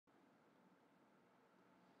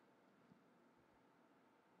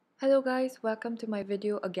Hello guys, welcome to my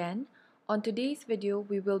video again. On today's video,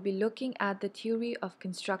 we will be looking at the theory of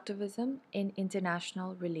constructivism in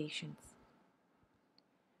international relations.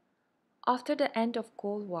 After the end of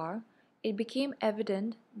Cold War, it became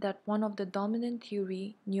evident that one of the dominant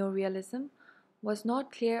theory, neorealism, was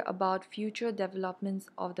not clear about future developments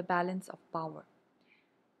of the balance of power.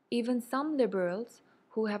 Even some liberals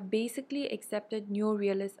who have basically accepted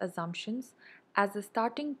neorealist assumptions as a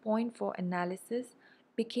starting point for analysis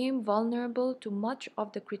became vulnerable to much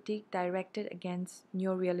of the critique directed against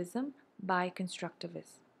neorealism by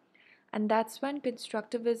constructivists. And that's when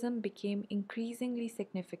constructivism became increasingly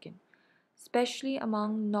significant, especially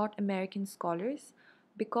among North American scholars,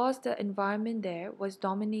 because the environment there was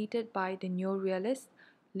dominated by the neorealist,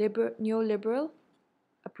 neoliberal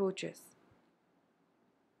approaches.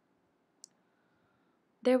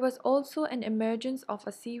 There was also an emergence of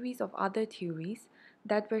a series of other theories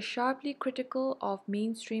that were sharply critical of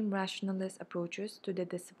mainstream rationalist approaches to the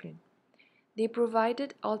discipline. They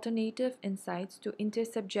provided alternative insights to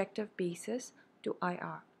intersubjective basis to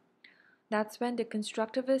IR. That's when the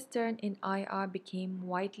constructivist turn in IR became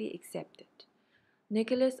widely accepted.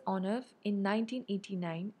 Nicholas Oneff in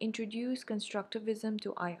 1989 introduced constructivism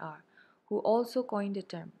to IR, who also coined the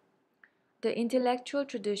term. The intellectual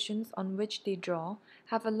traditions on which they draw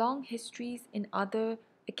have a long histories in other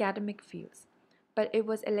academic fields, but it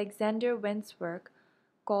was Alexander Wendt's work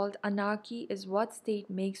called Anarchy is What State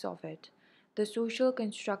Makes of It, The Social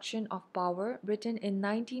Construction of Power, written in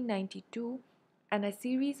 1992, and a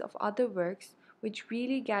series of other works which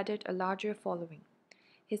really gathered a larger following.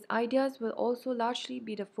 His ideas will also largely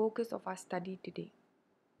be the focus of our study today.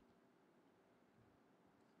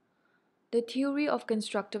 The theory of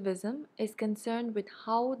constructivism is concerned with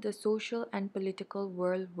how the social and political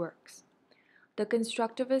world works. The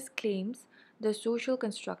constructivist claims the social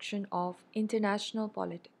construction of international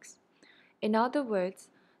politics. In other words,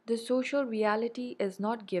 the social reality is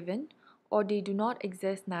not given or they do not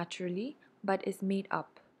exist naturally but is made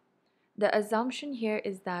up. The assumption here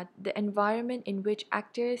is that the environment in which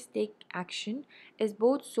actors take action is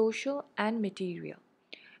both social and material.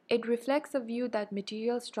 It reflects a view that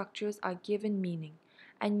material structures are given meaning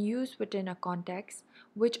and used within a context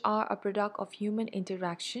which are a product of human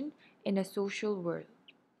interaction in a social world.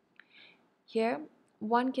 Here,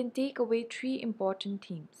 one can take away three important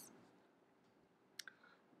themes: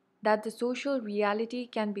 that the social reality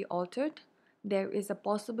can be altered, there is a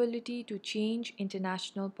possibility to change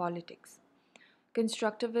international politics.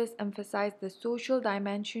 Constructivists emphasize the social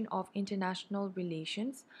dimension of international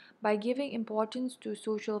relations by giving importance to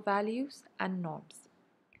social values and norms.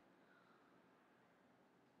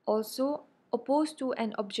 Also, opposed to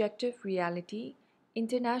an objective reality,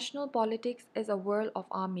 international politics is a world of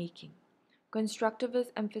our making.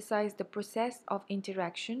 Constructivists emphasize the process of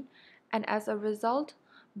interaction and as a result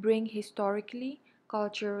bring historically,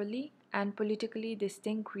 culturally, and politically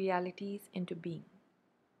distinct realities into being.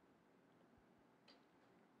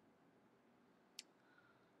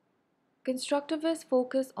 Constructivists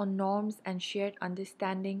focus on norms and shared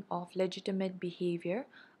understanding of legitimate behavior,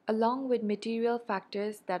 along with material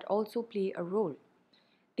factors that also play a role.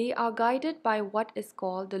 They are guided by what is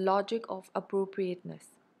called the logic of appropriateness.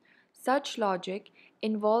 Such logic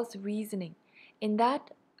involves reasoning, in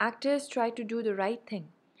that actors try to do the right thing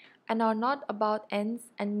and are not about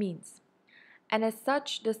ends and means. And as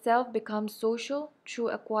such, the self becomes social through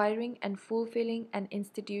acquiring and fulfilling an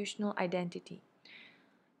institutional identity.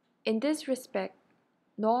 In this respect,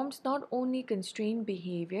 norms not only constrain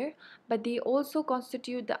behavior, but they also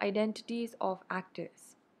constitute the identities of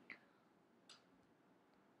actors.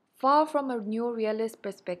 Far from a neorealist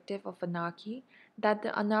perspective of anarchy, that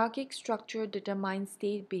the anarchic structure determines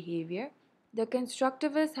state behavior, the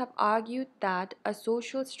constructivists have argued that a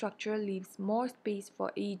social structure leaves more space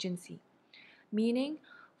for agency, meaning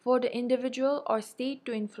for the individual or state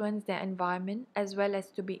to influence their environment as well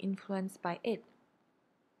as to be influenced by it.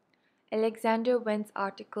 Alexander Wendt's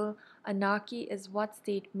article, Anarchy is What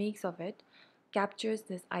State Makes of It, captures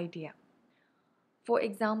this idea. For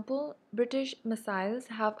example, British missiles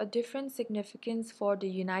have a different significance for the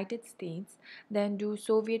United States than do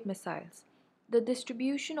Soviet missiles. The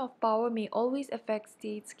distribution of power may always affect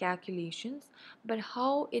states' calculations, but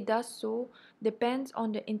how it does so depends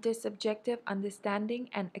on the intersubjective understanding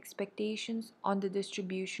and expectations on the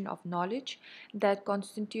distribution of knowledge that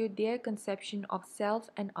constitute their conception of self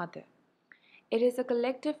and other. It is a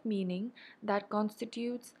collective meaning that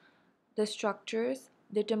constitutes the structures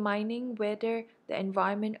determining whether the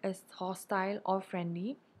environment is hostile or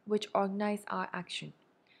friendly, which organize our action.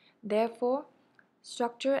 Therefore,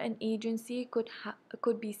 Structure and agency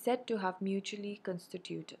could be said to have mutually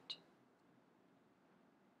constituted.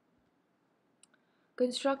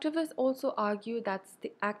 Constructivists also argue that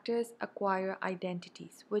the actors acquire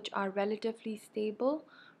identities, which are relatively stable,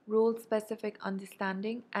 role specific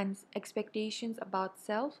understanding, and expectations about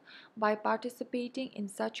self by participating in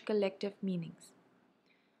such collective meanings.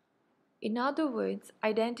 In other words,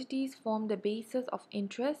 identities form the basis of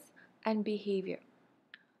interests and behavior.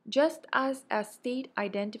 Just as a state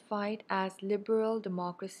identified as liberal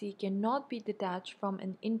democracy cannot be detached from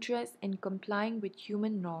an interest in complying with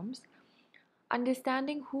human norms,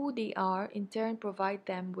 understanding who they are in turn provide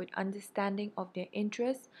them with understanding of their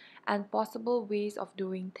interests and possible ways of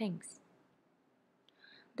doing things.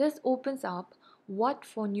 This opens up what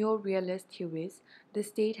for neo-realist theories the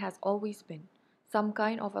state has always been, some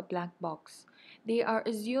kind of a black box. They are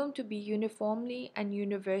assumed to be uniformly and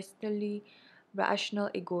universally rational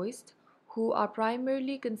egoists who are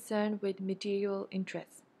primarily concerned with material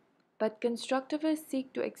interests. But constructivists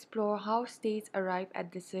seek to explore how states arrive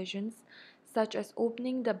at decisions such as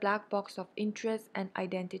opening the black box of interest and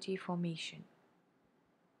identity formation.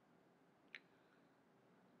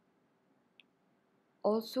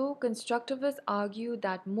 Also, constructivists argue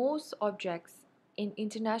that most objects in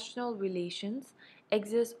international relations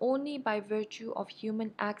exist only by virtue of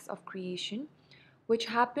human acts of creation, which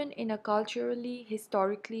happen in a culturally,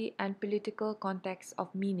 historically, and political context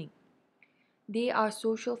of meaning. They are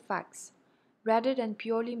social facts, rather than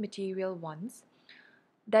purely material ones,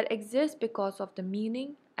 that exist because of the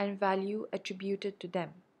meaning and value attributed to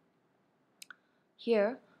them.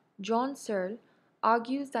 Here, John Searle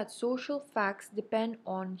argues that social facts depend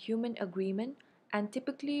on human agreement and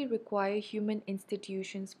typically require human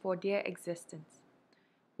institutions for their existence.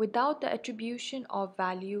 Without the attribution of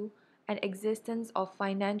value and existence of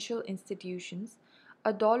financial institutions,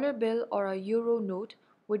 a dollar bill or a euro note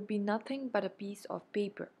would be nothing but a piece of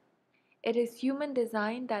paper. It is human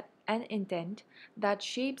design and intent that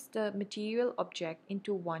shapes the material object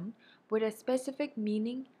into one with a specific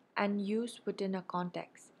meaning and use within a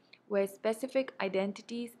context, where specific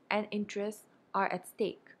identities and interests are at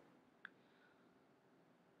stake.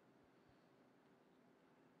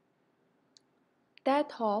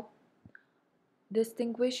 That Hoppe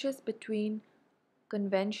distinguishes between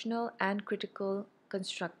conventional and critical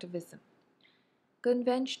constructivism.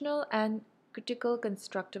 Conventional and critical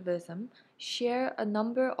constructivism share a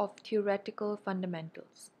number of theoretical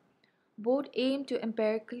fundamentals. Both aim to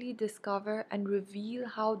empirically discover and reveal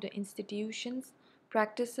how the institutions,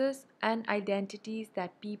 practices, and identities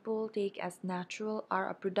that people take as natural are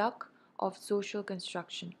a product of social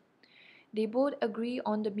construction. They both agree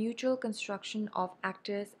on the mutual construction of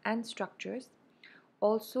actors and structures,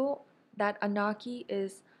 also that anarchy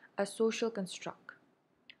is a social construct.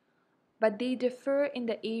 But they differ in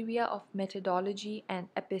the area of methodology and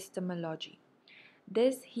epistemology.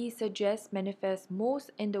 This, he suggests, manifests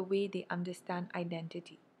most in the way they understand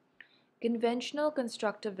identity. Conventional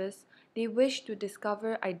constructivists, they wish to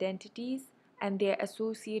discover identities and their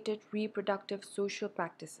associated reproductive social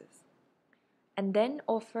practices, and then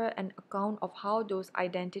offer an account of how those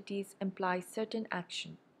identities imply certain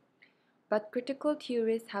action. But critical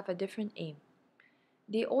theorists have a different aim.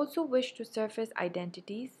 They also wish to surface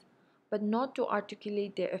identities, but not to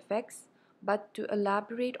articulate their effects, but to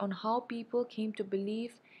elaborate on how people came to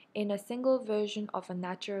believe in a single version of a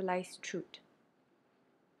naturalized truth.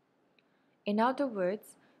 In other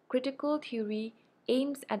words, critical theory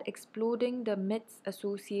aims at exploding the myths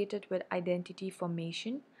associated with identity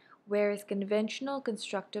formation, whereas conventional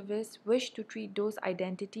constructivists wish to treat those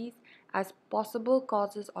identities as possible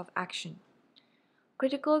causes of action.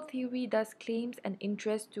 Critical theory thus claims an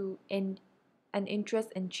interest in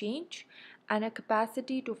change and a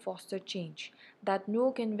capacity to foster change that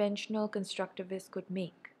no conventional constructivist could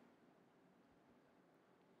make.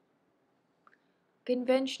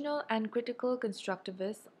 Conventional and critical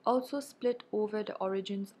constructivists also split over the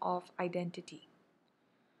origins of identity.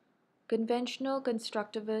 Conventional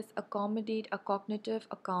constructivists accommodate a cognitive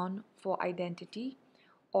account for identity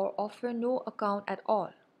or offer no account at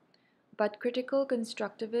all. But critical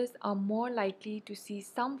constructivists are more likely to see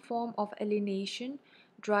some form of alienation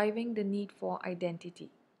driving the need for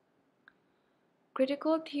identity.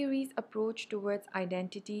 Critical theory's approach towards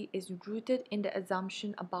identity is rooted in the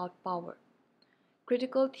assumption about power.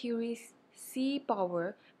 Critical theories see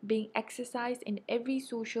power being exercised in every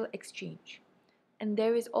social exchange, and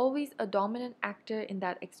there is always a dominant actor in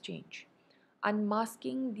that exchange.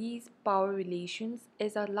 Unmasking these power relations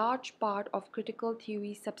is a large part of critical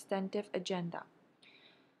theory's substantive agenda.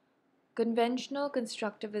 Conventional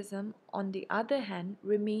constructivism, on the other hand,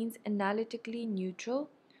 remains analytically neutral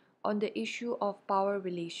on the issue of power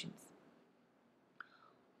relations.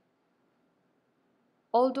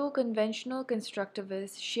 Although conventional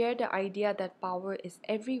constructivists share the idea that power is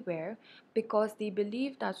everywhere because they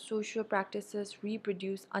believe that social practices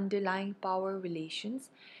reproduce underlying power relations,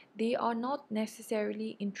 they are not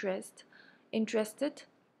necessarily interested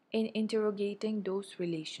in interrogating those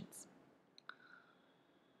relations.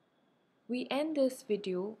 We end this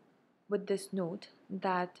video with this note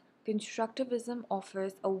that constructivism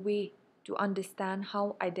offers a way to understand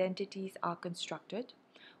how identities are constructed,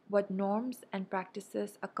 what norms and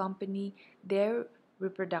practices accompany their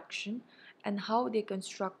reproduction, and how they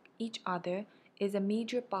construct each other is a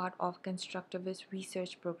major part of constructivist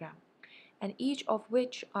research program, and each of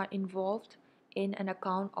which are involved in an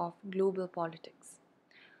account of global politics.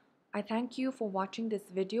 I thank you for watching this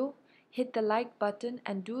video. Hit the like button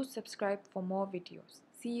and do subscribe for more videos.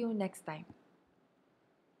 See you next time.